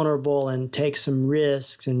vulnerable and take some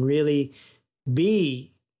risks and really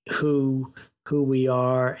be who we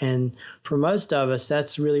are. And for most of us,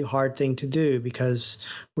 that's a really hard thing to do because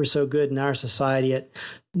we're so good in our society at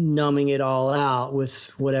numbing it all out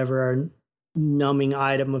with whatever our numbing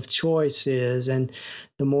item of choice is. And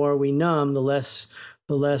the more we numb, the less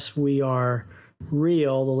we are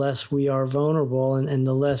real, the less we are vulnerable. And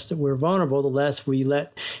the less that we're vulnerable, the less we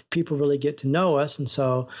let people really get to know us. And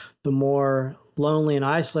so the more lonely and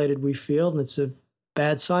isolated we feel, and it's a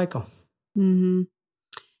bad cycle. Mm-hmm.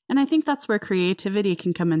 And I think that's where creativity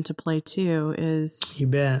can come into play too, is you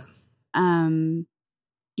bet. Doing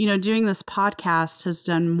this podcast has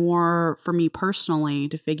done more for me personally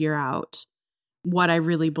to figure out what I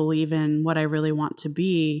really believe in, what I really want to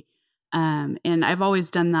be. And I've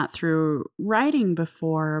always done that through writing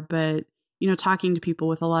before, but, talking to people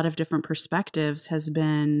with a lot of different perspectives has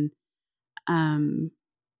been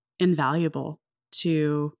invaluable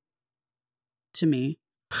to me.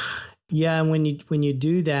 Yeah, and when you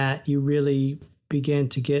do that, you really begin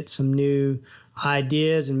to get some new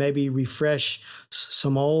ideas and maybe refresh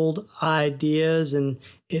some old ideas, and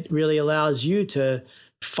it really allows you to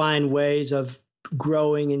find ways of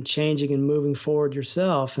growing and changing and moving forward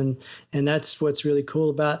yourself, and that's what's really cool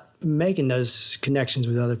about making those connections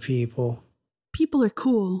with other people. People are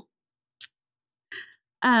cool.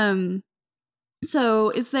 So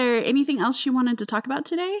is there anything else you wanted to talk about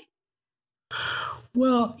today?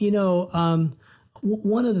 Well,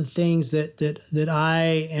 one of the things that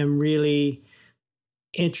I am really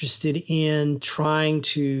interested in trying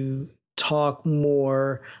to talk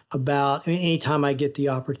more about anytime I get the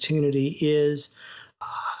opportunity is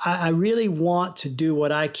I really want to do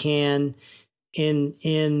what I can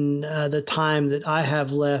in the time that I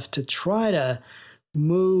have left to try to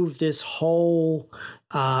move this whole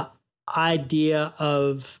idea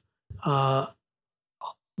of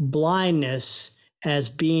blindness as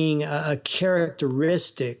being a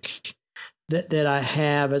characteristic that I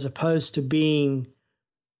have, as opposed to being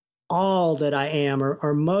all that I am,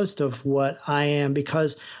 or most of what I am,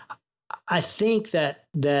 because I think that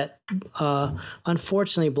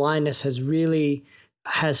unfortunately blindness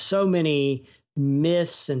has so many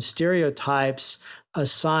myths and stereotypes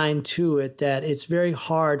assigned to it that it's very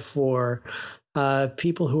hard for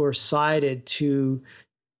people who are sighted to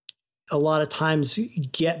a lot of times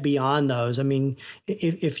get beyond those. I mean,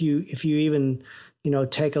 if you even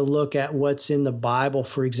take a look at what's in the Bible,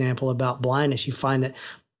 for example, about blindness, you find that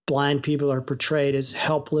blind people are portrayed as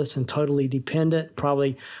helpless and totally dependent,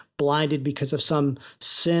 probably blinded because of some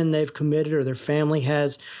sin they've committed or their family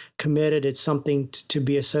has committed. It's something to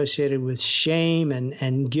be associated with shame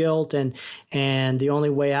and guilt, and the only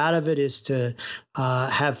way out of it is to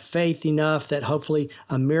have faith enough that hopefully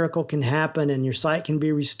a miracle can happen and your sight can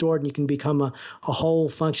be restored and you can become a whole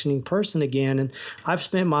functioning person again. And I've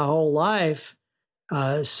spent my whole life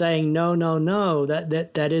saying no, no, no.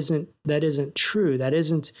 That isn't true. That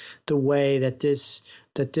isn't the way that this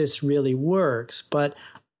really works. But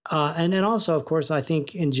and then also, of course, I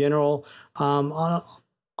think in general, an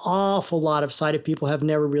awful lot of sighted people have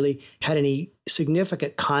never really had any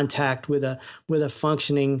significant contact with a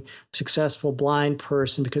functioning, successful blind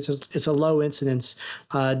person, because it's a low incidence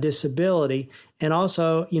disability. And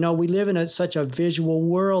also, we live in such a visual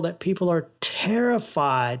world that people are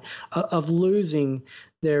terrified of losing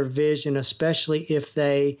their vision, especially if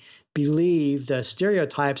they believe the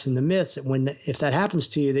stereotypes and the myths that if that happens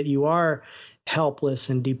to you, that you are helpless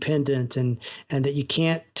and dependent, and that you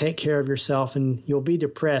can't take care of yourself, and you'll be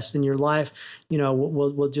depressed, and your life,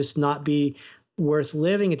 will just not be worth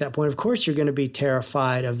living at that point. Of course, you're going to be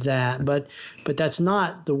terrified of that, but that's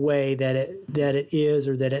not the way that it is,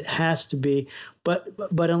 or that it has to be. But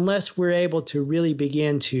unless we're able to really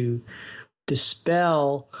begin to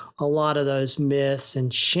dispel a lot of those myths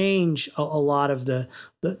and change a lot of the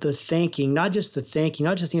thinking, not just the thinking,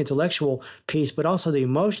 not just the intellectual piece, but also the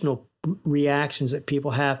emotional reactions that people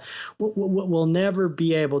have, we'll never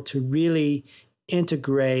be able to really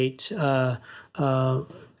integrate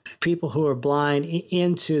people who are blind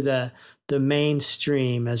into the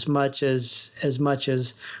mainstream as much as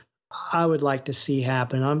I would like to see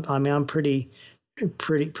happen. I'm pretty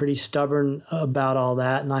stubborn about all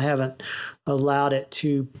that, and I haven't allowed it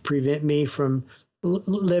to prevent me from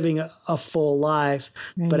living a full life.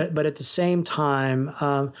 Right. But at the same time,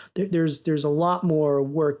 there's a lot more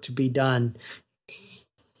work to be done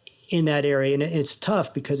in that area, and it's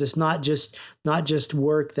tough because it's not just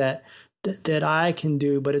work that I can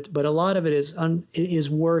do, but a lot of it is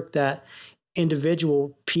work that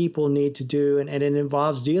individual people need to do, and it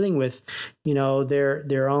involves dealing with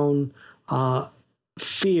their own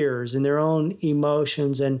fears and their own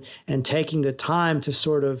emotions, and taking the time to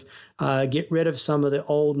sort of get rid of some of the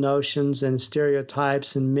old notions and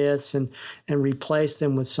stereotypes and myths, and replace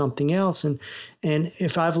them with something else. And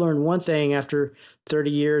if I've learned one thing after 30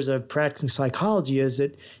 years of practicing psychology, is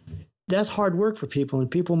that that's hard work for people, and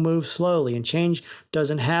people move slowly, and change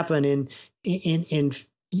doesn't happen in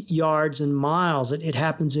yards and miles. It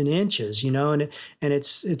happens in inches, and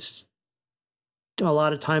it's a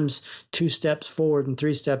lot of times 2 steps forward and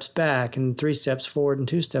 3 steps back, and 3 steps forward and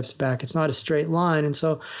 2 steps back. It's not a straight line. And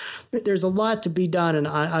so there's a lot to be done. And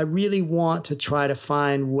I really want to try to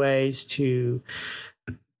find ways to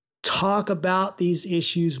talk about these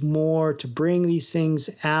issues more, to bring these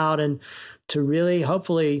things out, and to really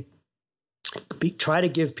hopefully try to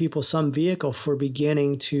give people some vehicle for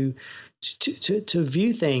beginning to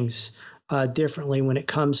view things differently when it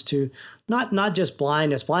comes to not just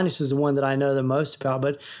blindness. Blindness is the one that I know the most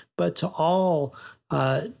about, but to all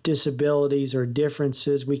disabilities or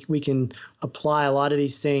differences. We can apply a lot of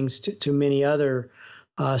these things to many other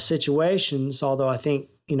situations. Although I think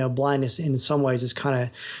blindness in some ways is kind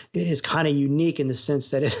of unique in the sense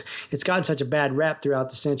that it's gotten such a bad rap throughout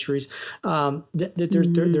the centuries, that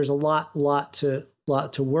there's a lot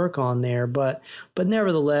to work on there. But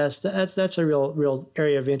nevertheless, that's a real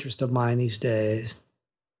area of interest of mine these days.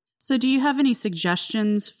 So do you have any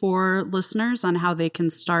suggestions for listeners on how they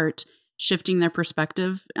can start shifting their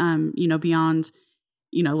perspective, beyond,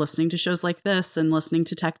 listening to shows like this and listening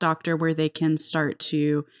to Tech Doctor, where they can start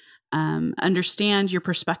to understand your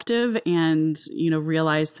perspective and,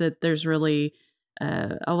 realize that there's really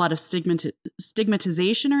a lot of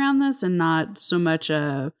stigmatization around this, and not so much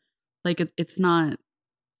it's not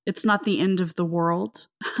the end of the world.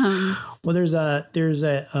 Well, there's a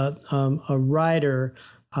writer,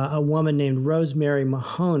 a woman named Rosemary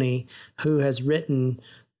Mahoney, who has written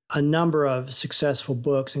a number of successful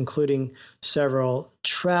books, including several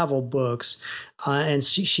travel books. And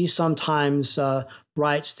she sometimes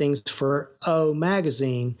writes things for O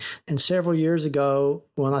Magazine. And several years ago,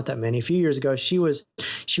 well, not that many, a few years ago, she was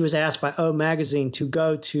asked by O Magazine to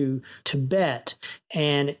go to Tibet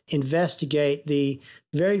and investigate the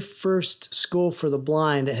very first school for the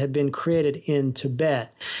blind that had been created in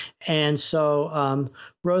Tibet. And so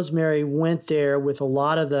Rosemary went there with a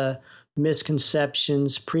lot of the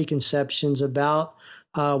misconceptions, preconceptions about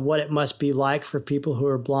what it must be like for people who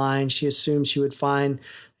are blind. She assumed she would find,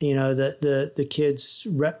 the kids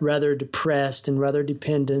rather depressed and rather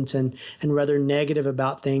dependent and rather negative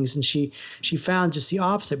about things. And she found just the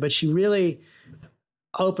opposite. But she really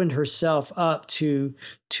opened herself up to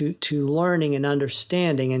learning and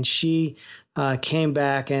understanding. And she came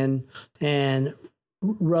back and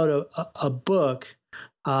wrote a book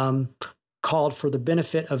called For the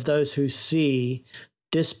Benefit of Those Who See,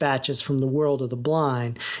 Dispatches from the World of the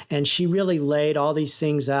Blind. And she really laid all these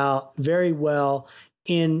things out very well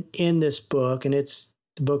in this book. And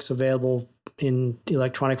the book's available in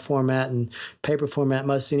electronic format and paper format,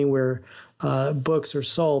 most anywhere books are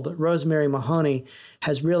sold. But Rosemary Mahoney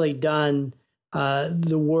has really done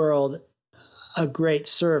the world a great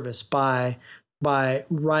service by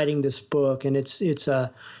writing this book. And it's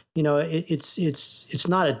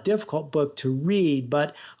not a difficult book to read,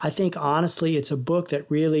 but I think honestly it's a book that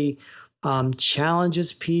really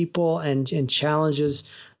challenges people and challenges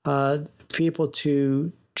people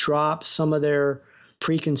to drop some of their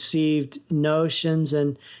preconceived notions.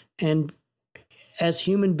 And as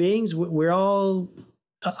human beings, we're all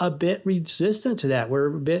a bit resistant to that.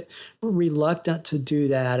 We're a bit reluctant to do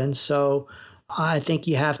that. And so I think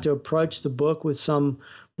you have to approach the book with some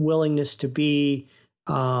willingness to be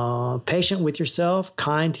patient with yourself,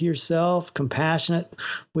 kind to yourself, compassionate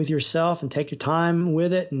with yourself, and take your time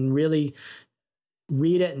with it and really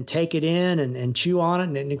read it and take it in and chew on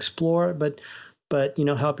it and explore it, but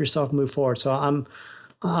help yourself move forward. So I'm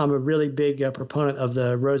a really big proponent of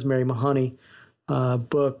the Rosemary Mahoney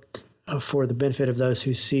book For the Benefit of Those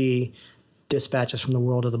Who See, Dispatches from the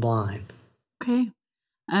World of the Blind. Okay.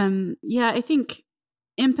 I think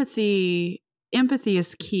empathy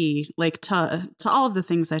is key, like to all of the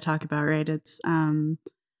things I talk about, right? It's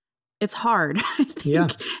hard. I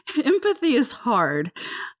think empathy is hard.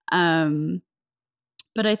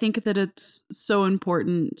 But I think that it's so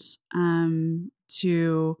important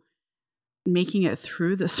to making it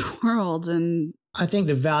through this world. And I think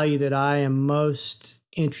the value that I am most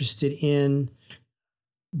interested in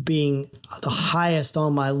being the highest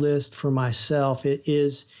on my list for myself, it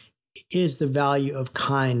is the value of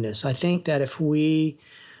kindness. I think that if we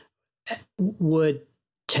would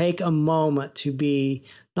take a moment to be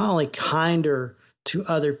not only kinder to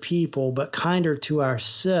other people, but kinder to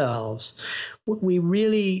ourselves, we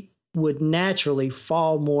really would naturally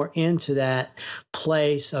fall more into that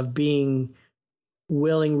place of being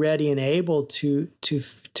willing, ready, and able to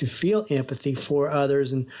feel empathy for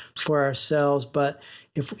others and for ourselves. But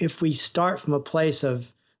if we start from a place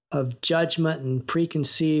of judgment and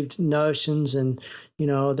preconceived notions, and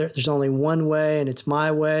there's only one way, and it's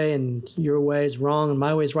my way, and your way is wrong, and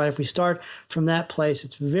my way is right. If we start from that place,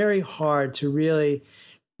 it's very hard to really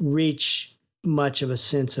reach much of a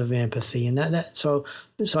sense of empathy. And so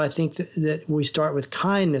I think that we start with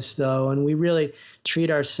kindness, though, and we really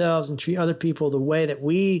treat ourselves and treat other people the way that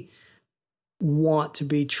we want to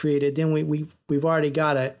be treated. Then we've already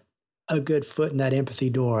got a good foot in that empathy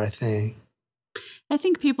door, I think. I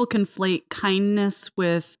think people conflate kindness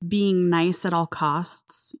with being nice at all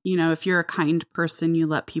costs. If you're a kind person, you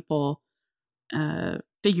let people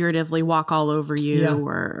figuratively walk all over you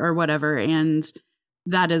or whatever. And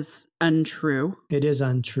that is untrue. It is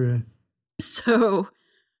untrue. So,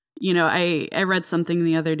 I read something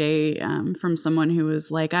the other day from someone who was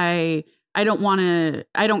like, I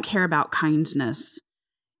don't care about kindness.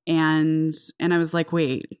 And I was like,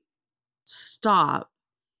 wait, stop.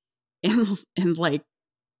 And like,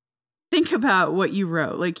 think about what you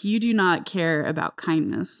wrote. Like, you do not care about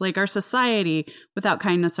kindness. Like, without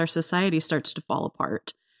kindness, our society starts to fall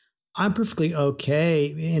apart. I'm perfectly okay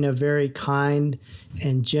in a very kind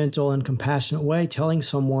and gentle and compassionate way telling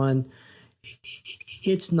someone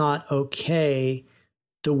it's not okay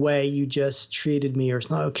the way you just treated me, or it's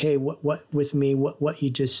not okay what you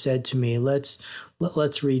just said to me. Let's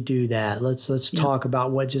redo that. Let's talk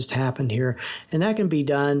about what just happened here. And that can be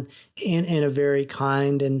done in a very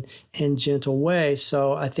kind and gentle way.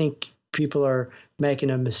 So I think people are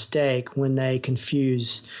making a mistake when they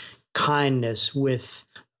confuse kindness with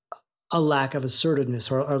a lack of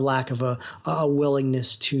assertiveness or lack of a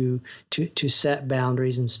willingness to set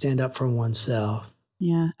boundaries and stand up for oneself.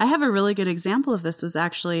 Yeah. I have a really good example of this was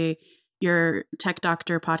actually your Tech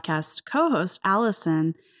Doctor podcast co-host,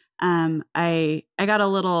 Allison. I got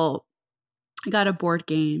a board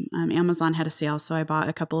game. Amazon had a sale, so I bought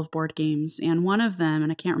a couple of board games, and one of them,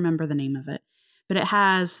 and I can't remember the name of it, but it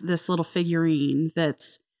has this little figurine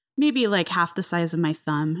that's maybe like half the size of my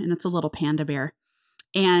thumb, and it's a little panda bear.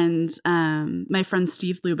 And my friend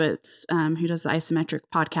Steve Lubitz, who does the Isometric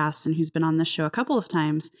podcast and who's been on this show a couple of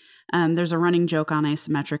times, there's a running joke on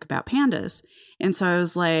Isometric about pandas. And so I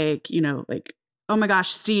was like, oh my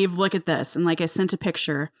gosh, Steve, look at this. And like I sent a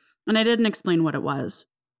picture, and I didn't explain what it was.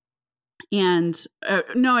 And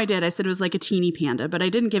no, I did. I said it was like a teeny panda, but I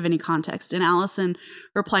didn't give any context. And Allison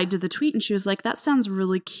replied to the tweet, and she was like, that sounds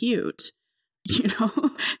really cute.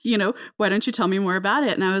 Why don't you tell me more about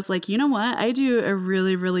it? And I was like, you know what? I do a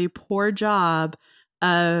really, really poor job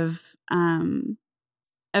of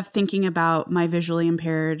thinking about my visually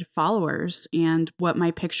impaired followers and what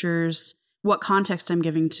context I'm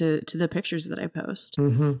giving to the pictures that I post.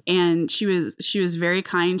 Mm-hmm. And she was very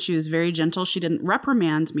kind. She was very gentle. She didn't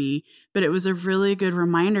reprimand me, but it was a really good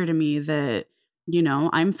reminder to me that,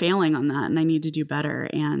 I'm failing on that and I need to do better.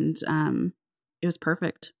 And it was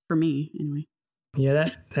perfect for me anyway. Yeah,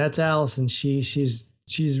 that's Allison. She's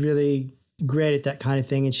really great at that kind of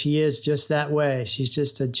thing, and she is just that way. She's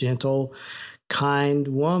just a gentle, kind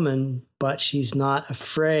woman, but she's not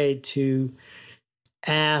afraid to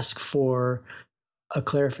ask for a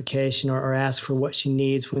clarification or ask for what she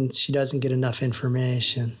needs when she doesn't get enough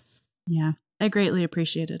information. Yeah, I greatly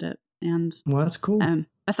appreciated it, and well, that's cool. I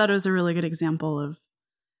thought it was a really good example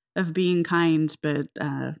of being kind, but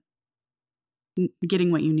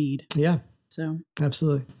getting what you need. Yeah. So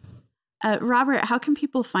absolutely. Robert, how can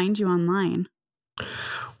people find you online?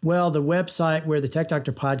 Well, the website where the Tech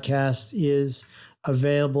Doctor podcast is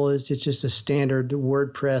available it's just a standard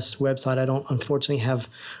WordPress website. I don't unfortunately have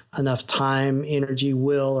enough time, energy,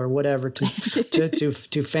 will, or whatever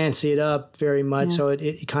to fancy it up very much. Yeah. So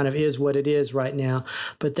it kind of is what it is right now.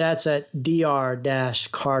 But that's at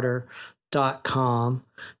dr-carter.com.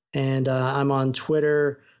 And I'm on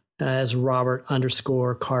Twitter as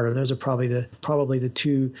Robert_Carter. Those are probably the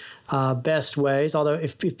two best ways. Although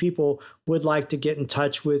if people would like to get in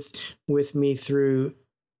touch with me through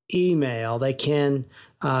email, they can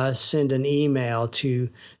send an email to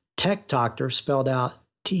Tech Doctor, spelled out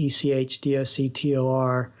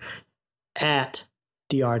TECHDOCTOR at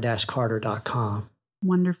dr-carter.com.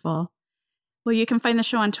 Wonderful. Well, you can find the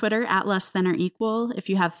show on Twitter at Less Than or Equal. If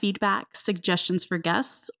you have feedback, suggestions for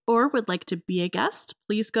guests, or would like to be a guest,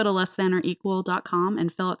 please go to lessthanequal.com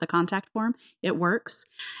and fill out the contact form. It works.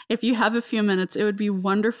 If you have a few minutes, it would be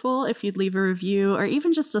wonderful if you'd leave a review or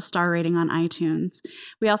even just a star rating on iTunes.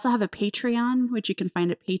 We also have a Patreon, which you can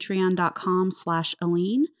find at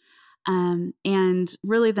patreon.com/Aline. And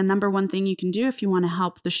really the number one thing you can do if you want to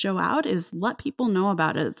help the show out is let people know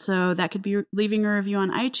about it. So that could be leaving a review on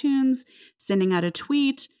iTunes, sending out a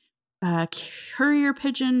tweet, courier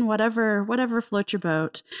pigeon, whatever floats your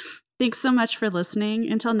boat. Thanks so much for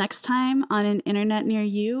listening. Until next time on an internet near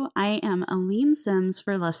you, I am Aline Sims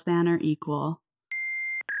for Less Than or Equal.